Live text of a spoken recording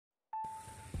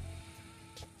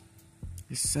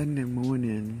It's Sunday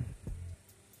morning,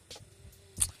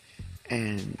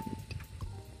 and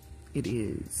it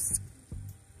is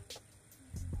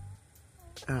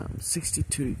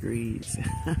 62 degrees.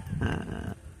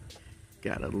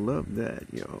 Gotta love that,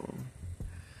 y'all.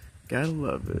 Gotta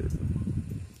love it.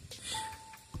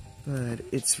 But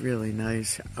it's really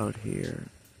nice out here.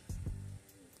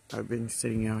 I've been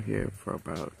sitting out here for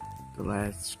about the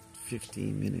last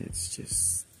 15 minutes,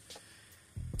 just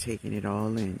taking it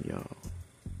all in, y'all.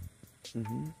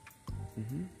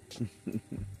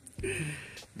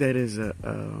 That is a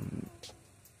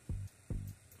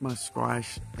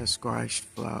squash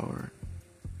flower.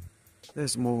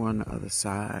 There's more on the other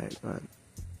side, but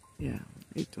yeah,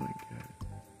 it's doing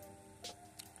good.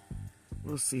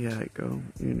 We'll see how it goes,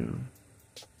 you know.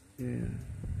 Yeah.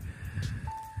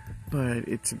 But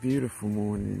it's a beautiful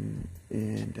morning,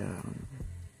 and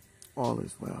all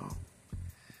is well.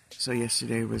 So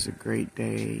yesterday was a great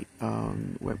day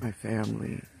with my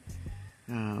family.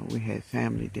 We had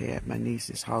family day at my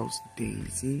niece's house,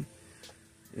 Daisy,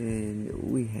 and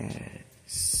we had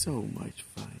so much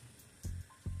fun.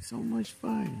 So much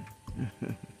fun.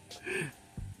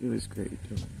 It was great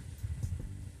doing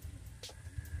it.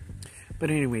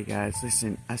 But anyway, guys,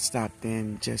 listen, I stopped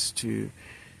in just to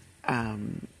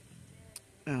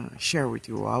share with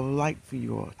you all. I would like for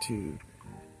you all to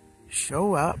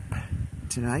show up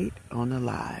tonight on the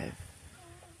live.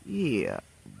 Yeah.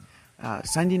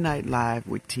 Sunday night live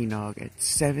with tnog at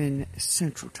 7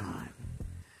 Central Time.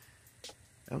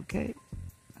 Okay?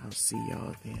 I'll see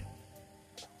y'all then.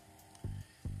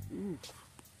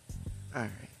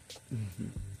 Alright.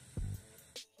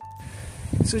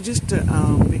 So just the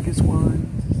biggest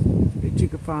one that you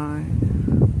could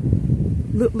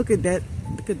find. Look at that.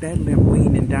 Look at that limb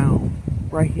leaning down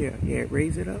right here. Yeah,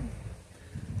 raise it up.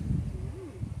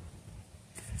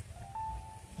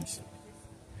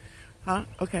 Huh?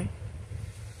 Okay.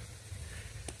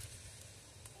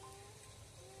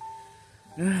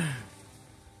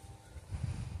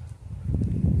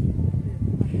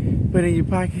 Put it in your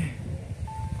pocket.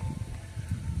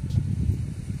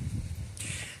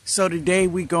 So today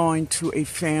we're going to a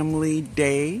family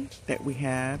day that we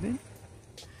have, and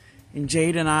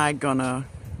Jade and I gonna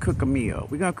cook a meal.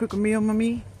 We're gonna cook a meal,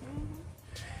 Mommy?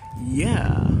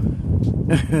 Yeah.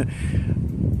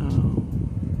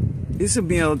 It's a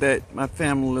meal that my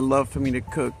family love for me to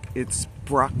cook. It's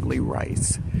broccoli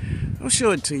rice. I'll show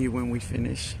it to you when we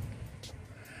finish.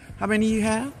 How many you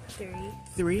have? 3.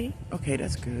 3? Okay,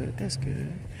 that's good. That's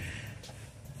good.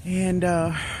 And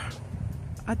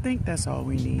I think that's all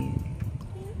we need.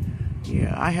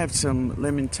 Yeah, I have some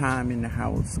lemon thyme in the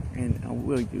house, and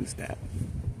we'll use that.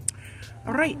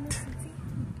 All right.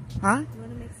 Huh?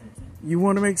 You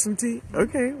want to make some tea?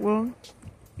 Okay, well,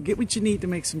 get what you need to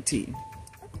make some tea.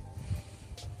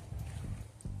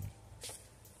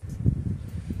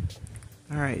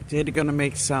 All right, Jada gonna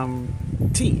make some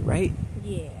tea, right?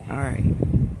 Yeah. All right,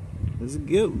 let's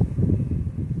go.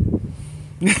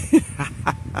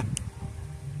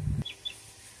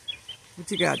 What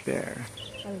you got there?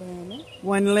 A lemon.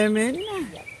 1 lemon?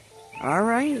 Yep. All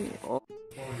right.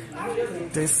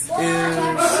 This is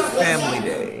family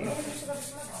day.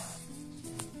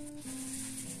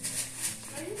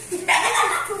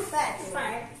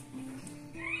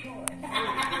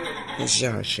 It's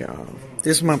y'all.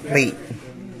 This is my plate.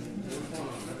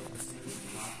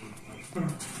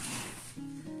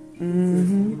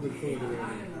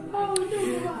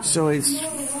 So it's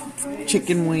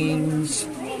chicken wings,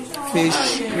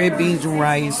 fish, red beans and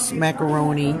rice,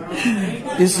 macaroni.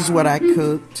 This is what I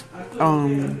cooked.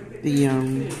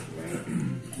 The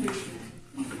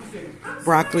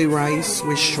broccoli rice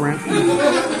with shrimp.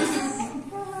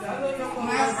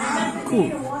 Cool.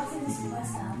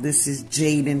 This is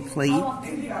Jaden plate.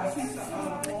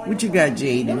 What you got,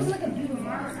 Jaden?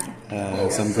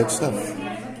 Some good stuff.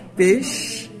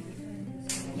 Fish.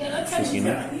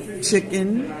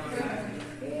 Chicken.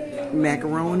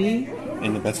 Macaroni.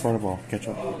 And the best part of all,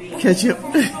 ketchup. Ketchup.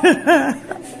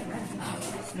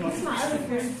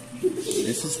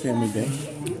 This is family day.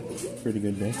 Pretty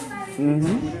good day.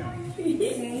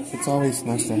 It's always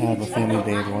nice to have a family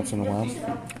day every once in a while.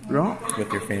 Yeah.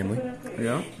 With your family.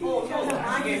 Yeah.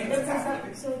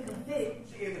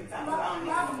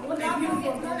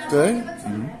 Good?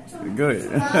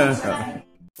 Good.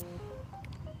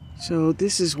 So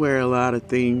this is where a lot of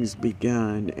things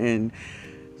begun, and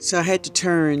so I had to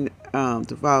turn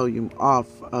the volume off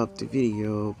of the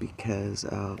video because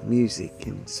of music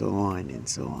and so on and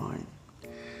so on.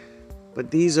 But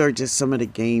these are just some of the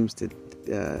games that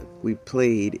we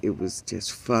played. It was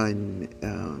just fun.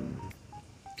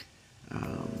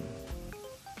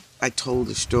 I told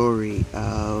the story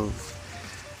of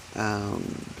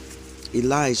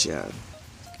Elijah.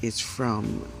 It's from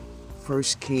 1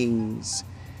 Kings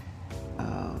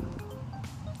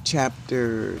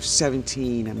chapter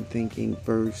 17, I'm thinking,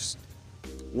 verse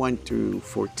 1 through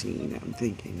 14, I'm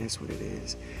thinking that's what it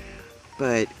is.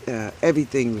 But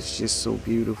everything was just so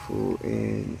beautiful,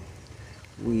 and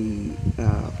we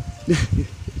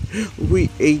we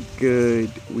ate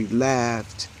good, we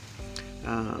laughed,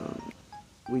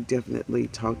 we definitely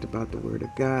talked about the Word of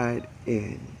God,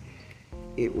 and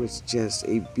it was just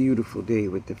a beautiful day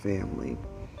with the family.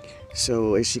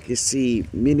 So as you can see,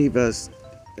 many of us,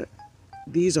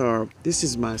 this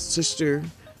is my sister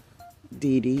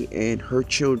Dee Dee and her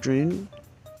children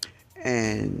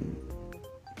and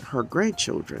her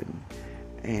grandchildren,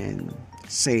 and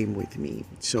same with me.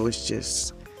 So it's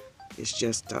just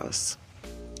us.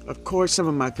 Of course, some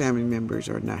of my family members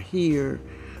are not here,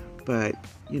 but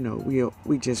you know,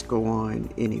 we just go on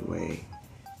anyway.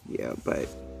 Yeah, but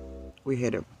we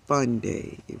had a fun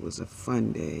day. It was a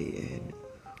fun day, and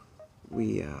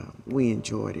we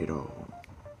enjoyed it all.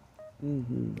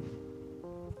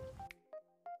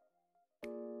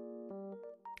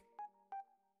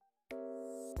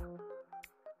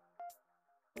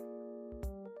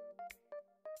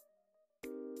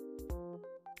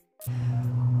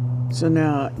 So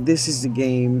now this is the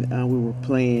game we were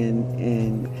playing,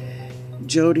 and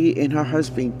Jody and her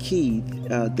husband Keith,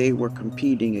 they were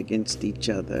competing against each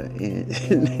other,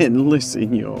 and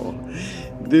listen, y'all,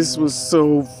 this was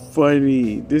so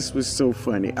funny. This was so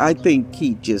funny. I think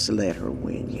Keith just let her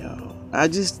win, y'all. I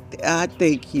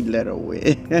think he let her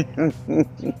win.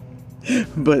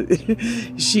 But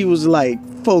she was like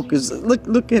focused.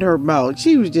 Look at her mouth.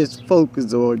 She was just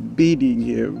focused on beating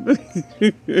him.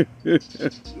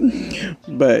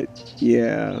 But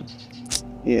yeah,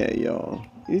 y'all.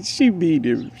 She beat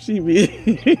him.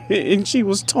 And she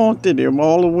was taunting him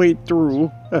all the way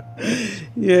through.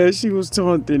 Yeah, she was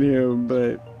taunting him,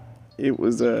 but it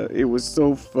was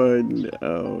so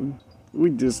fun.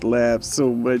 We just laughed so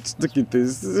much. Look at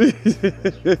this.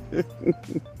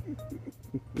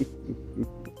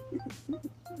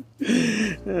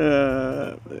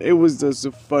 It was just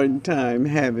a fun time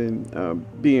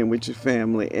being with your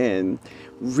family, and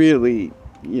really,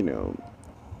 you know,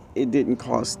 it didn't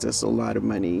cost us a lot of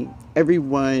money.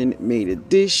 Everyone made a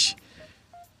dish,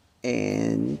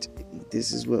 and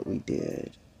this is what we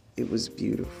did. It was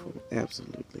beautiful,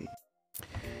 absolutely.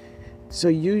 So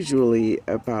usually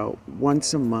about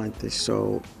once a month or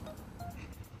so,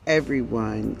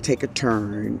 everyone take a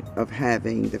turn of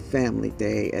having the family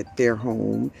day at their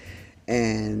home,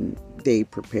 and they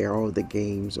prepare all the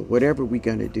games or whatever we're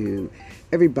going to do.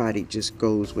 Everybody just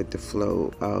goes with the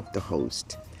flow of the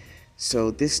host.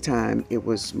 So this time it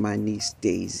was my niece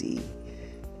Daisy.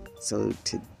 So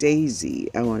to Daisy,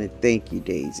 I want to thank you,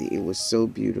 Daisy. It was so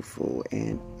beautiful,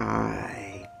 and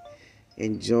I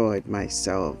enjoyed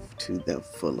myself to the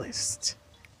fullest.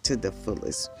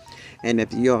 And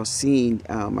if y'all seen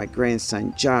my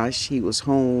grandson Josh, he was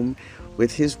home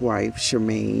with his wife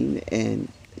Charmaine, and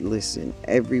listen,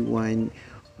 everyone,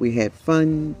 we had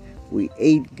fun, we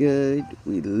ate good,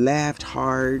 we laughed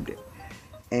hard,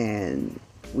 and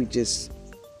we just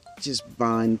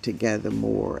bond together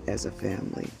more as a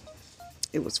family.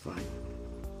 It was fun.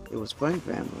 It was fun,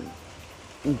 family.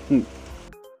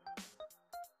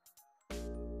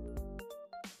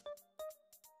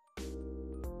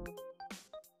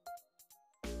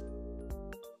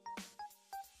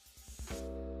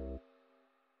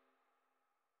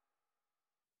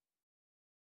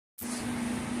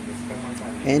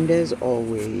 And as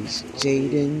always,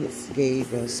 Jaden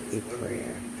gave us a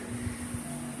prayer.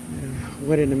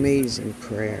 What an amazing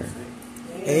prayer.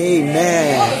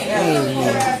 Amen.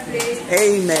 Amen.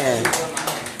 Amen.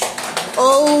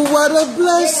 Oh, what a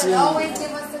blessing. Always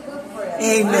give us a good prayer.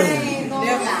 Amen.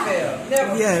 Never fail.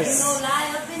 Never yes. fail. No lie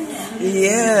up in there.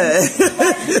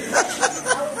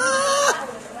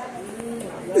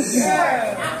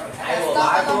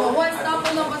 Stop number one, stop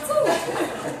number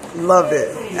two. Love it.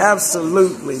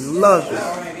 Absolutely love it.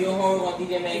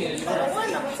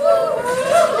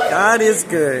 God is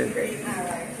good.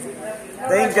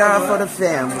 Thank God for the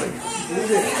family.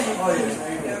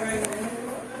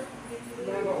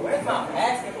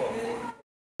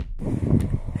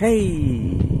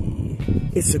 Hey,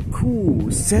 it's a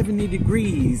cool 70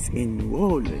 degrees in New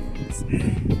Orleans.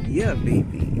 Yeah,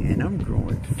 baby. And I'm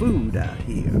growing food out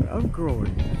here. I'm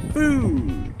growing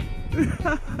food.